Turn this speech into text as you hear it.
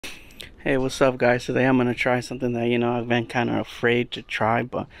Hey, what's up, guys? Today I'm gonna try something that I've been kind of afraid to try,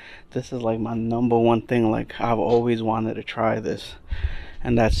 but this is like my number one thing. Like, I've always wanted to try this,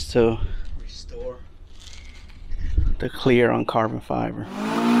 and that's to restore the clear on carbon fiber.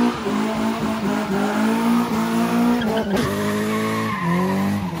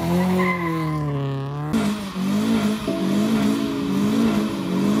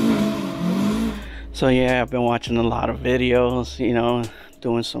 So yeah, I've been watching a lot of videos,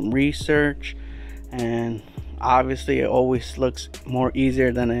 doing some research, and obviously it always looks more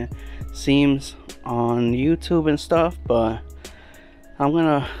easier than it seems on YouTube and stuff, but I'm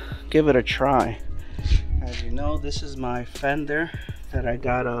gonna give it a try. As you know, this is my fender that I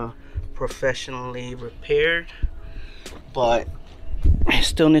got professionally repaired, but it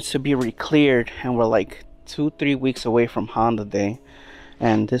still needs to be re-cleared, and we're like 2-3 weeks away from Honda Day,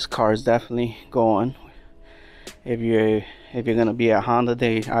 and this car is definitely going. If you're gonna be at Honda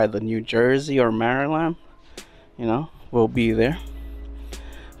Day, either New Jersey or Maryland, we'll be there.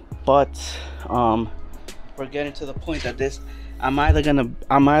 But we're getting to the point that I'm either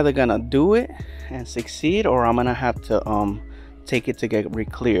gonna do it and succeed, or I'm gonna have to take it to get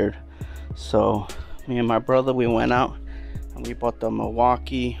re-cleared. So me and my brother, we went out and we bought the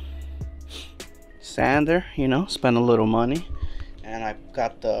Milwaukee sander, spent a little money, and I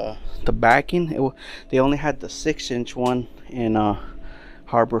got the backing. They only had the 6-inch one in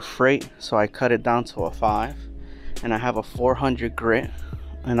Harbor Freight, so I cut it down to a 5, and I have a 400 grit,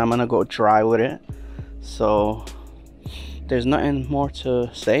 and I'm gonna go dry with it. So there's nothing more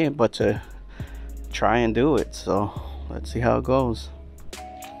to say but to try and do it. So let's see how it goes.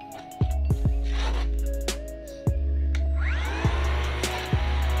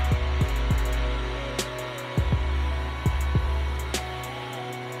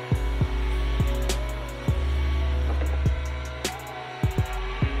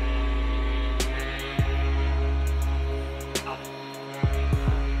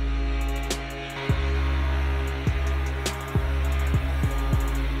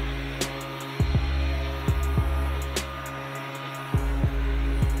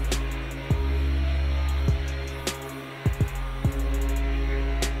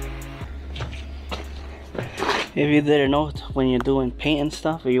 If you didn't know, when you're doing paint and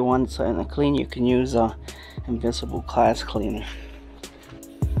stuff, or you want something to clean, you can use a Invincible Glass Cleaner.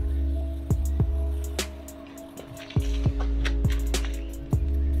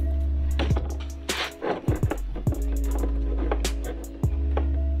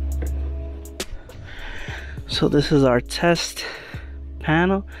 So this is our test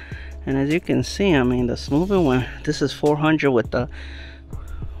panel, and as you can see, I mean, the smoothing one, this is 400 with the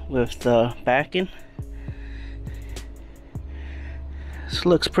backing. This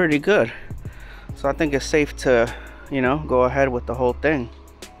looks pretty good, so I think it's safe to go ahead with the whole thing.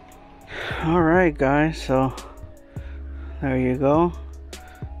 All right, guys, so there you go.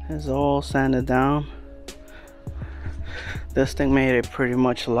 It's all sanded down. This thing made it pretty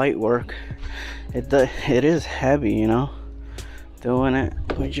much light work. It is heavy, doing it,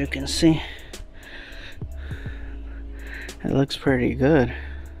 but you can see it looks pretty good.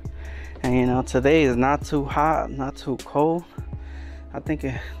 And today is not too hot, not too cold. I think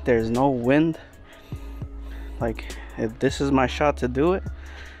there's no wind. Like, if this is my shot to do it,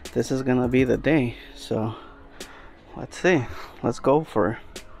 this is gonna be the day. So let's see, let's go for it.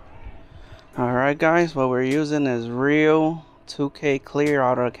 All right, guys, what we're using is Real 2K clear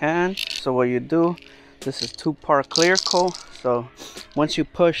out of a can. So what you do, this is 2-part clear coat. So once you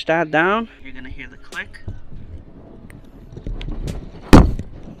push that down, you're gonna hear the click.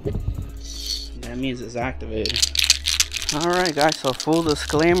 That means it's activated. All right, guys, so full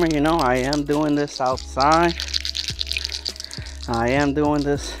disclaimer, I am doing this outside. I am doing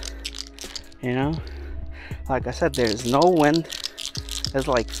this, like I said, there's no wind. It's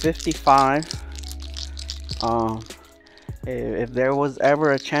like 55. If there was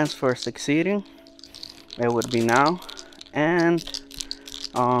ever a chance for succeeding, it would be now. And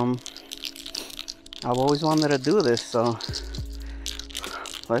I've always wanted to do this, so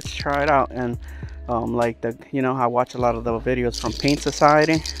let's try it out. And like I watch a lot of the videos from Paint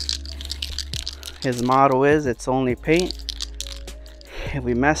Society. His motto is, it's only paint. If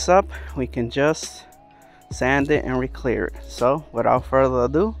we mess up, we can just sand it and re-clear it. So without further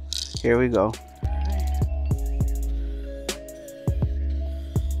ado, here we go.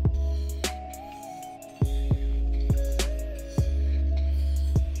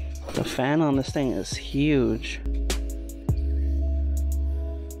 The fan on this thing is huge.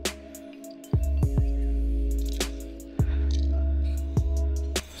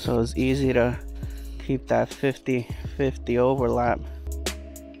 So it's easy to keep that 50-50 overlap.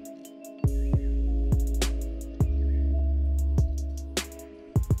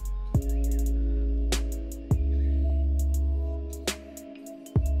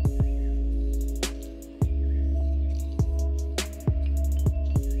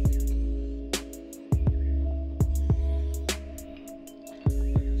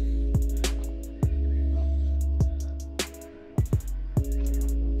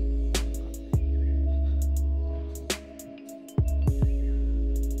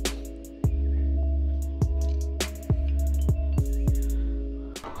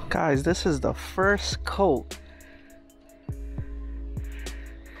 Guys, this is the first coat.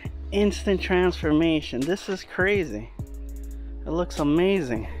 Instant transformation. This is crazy. It looks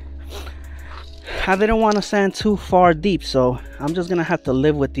amazing. I didn't want to sand too far deep, so I'm just gonna have to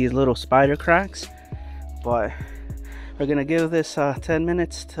live with these little spider cracks. But we're gonna give this 10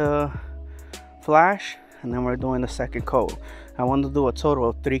 minutes to flash, and then we're doing the second coat. I want to do a total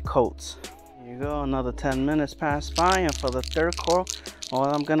of 3 coats. Here you go, another 10 minutes passed by, and for the third coat, all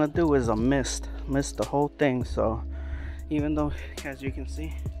I'm gonna do is a mist the whole thing. So even though, as you can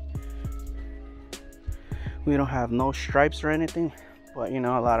see, we don't have no stripes or anything, but you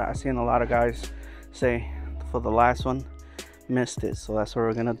know, I've seen a lot of guys say for the last one, missed it. So that's what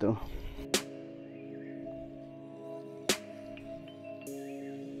we're gonna do.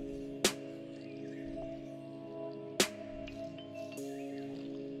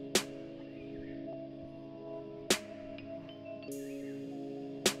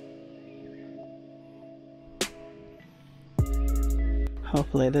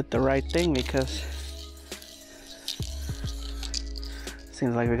 Hopefully I did the right thing, because it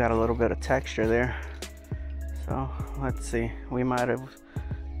seems like we got a little bit of texture there. So let's see, we might have,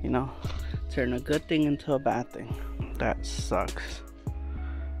 you know, turned a good thing into a bad thing. That sucks.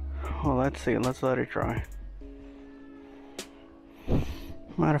 Well, let's see, let's let it dry.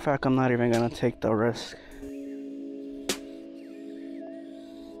 Matter of fact, I'm not even gonna take the risk.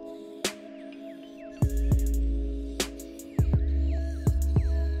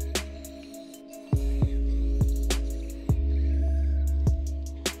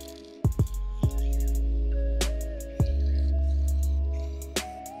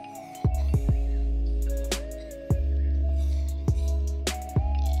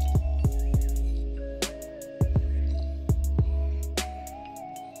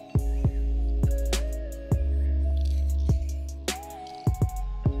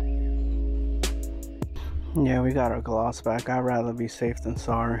 Yeah, we got our gloss back. I'd rather be safe than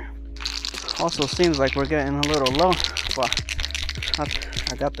sorry. Also seems like we're getting a little low, but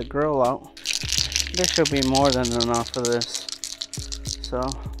I got the grill out. There should be more than enough for this. So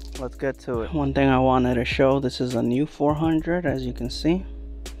let's get to it. One thing I wanted to show, this is a new 400, as you can see,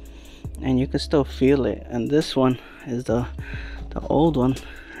 and you can still feel it. And this one is the old one,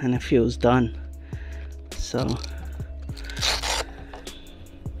 and it feels done. So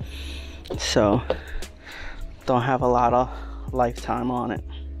don't have a lot of lifetime on it.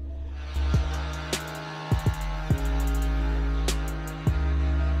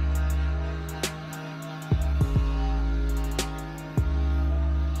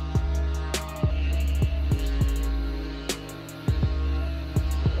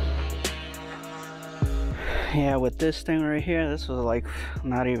 Yeah, with this thing right here, this was like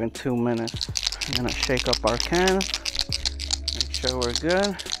not even 2 minutes. I'm gonna shake up our can, make sure we're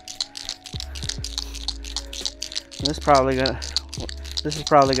good. This is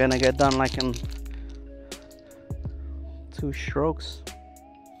probably gonna get done like in 2 strokes.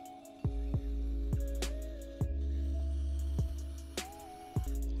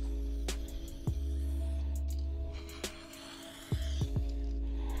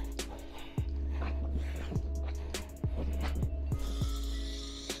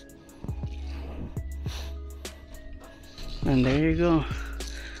 And there you go.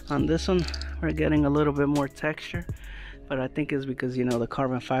 On this one, we're getting a little bit more texture, but I think it's because, you know, the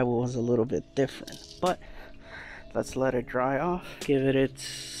carbon fiber was a little bit different. But let's let it dry off, give it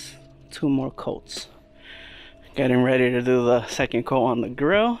its 2 more coats. Getting ready to do the second coat on the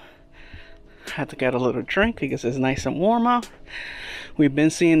grill. Had to get a little drink because it's nice and warm out. We've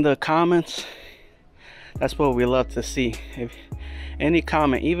been seeing the comments. That's what we love to see. If any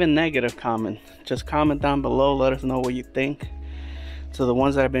comment, even negative comment, just comment down below, let us know what you think. To the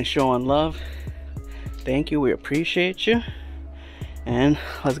ones that have been showing love, thank you, we appreciate you. And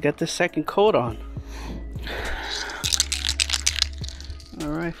let's get this second coat on.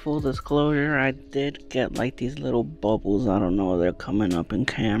 Alright, full disclosure, I did get like these little bubbles. I don't know if they're coming up in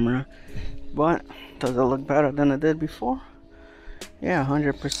camera, but does it look better than it did before? Yeah,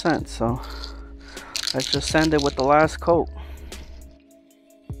 100%. So let's just sand it with the last coat.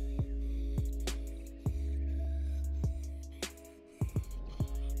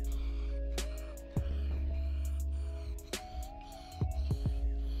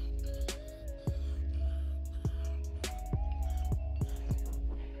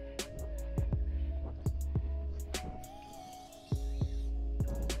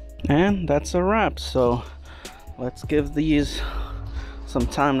 And that's a wrap. So let's give these some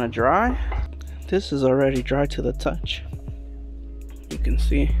time to dry. This is already dry to the touch. You can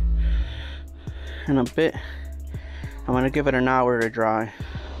see in a bit. I'm gonna give it an hour to dry.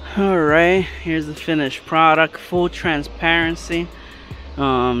 Alright, here's the finished product, full transparency.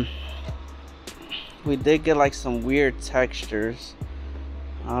 We did get like some weird textures.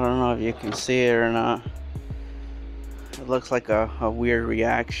 I don't know if you can see it or not. It looks like a weird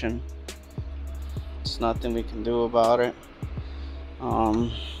reaction. It's nothing we can do about it.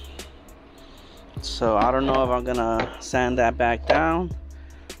 So I don't know if I'm gonna sand that back down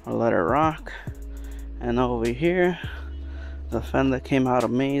or let it rock. And over here, the fender came out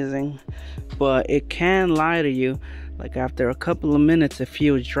amazing, but it can lie to you. Like after a couple of minutes it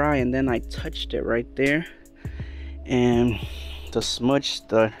feels dry, and then I touched it right there and the smudge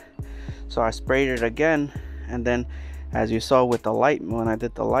stood. So I sprayed it again, and then as you saw with the light, when I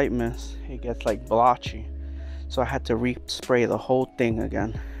did the light mist, it gets like blotchy. So I had to re-spray the whole thing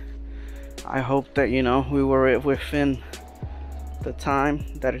again. I hope that, you know, we were within the time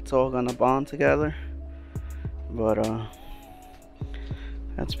that it's all gonna bond together. But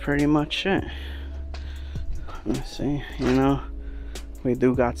that's pretty much it. Let's see, you know, we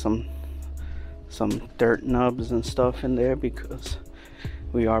do got some dirt nubs and stuff in there because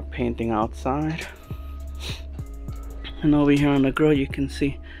we are painting outside. And over here on the grill you can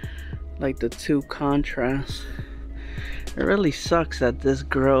see like the two contrasts. It really sucks that this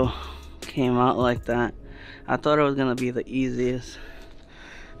grill came out like that. I thought it was gonna be the easiest,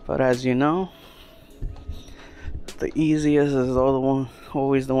 but as you know, the easiest is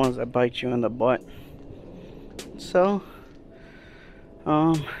always the ones that bite you in the butt. So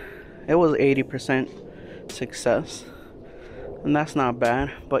it was 80% success, and that's not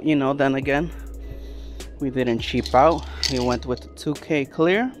bad. But you know, then again, we didn't cheap out. We went with the 2K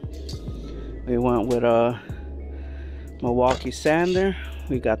clear. We went with a Milwaukee sander.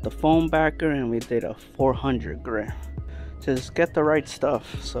 We got the foam backer, and we did a 400 grit. Just get the right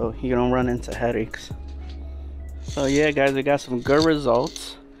stuff so you don't run into headaches. So yeah guys, we got some good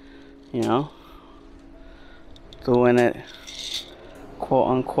results, you know, doing it quote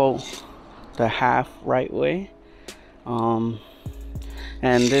unquote the half right way. And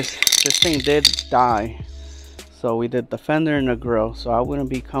this thing did die, so we did the fender and the grill. So I wouldn't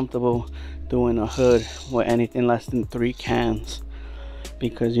be comfortable doing a hood with anything less than 3 cans,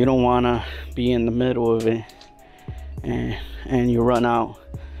 because you don't want to be in the middle of it and you run out.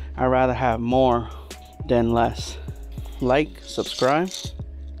 I'd rather have more than less. Like, subscribe.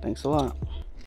 Thanks a lot.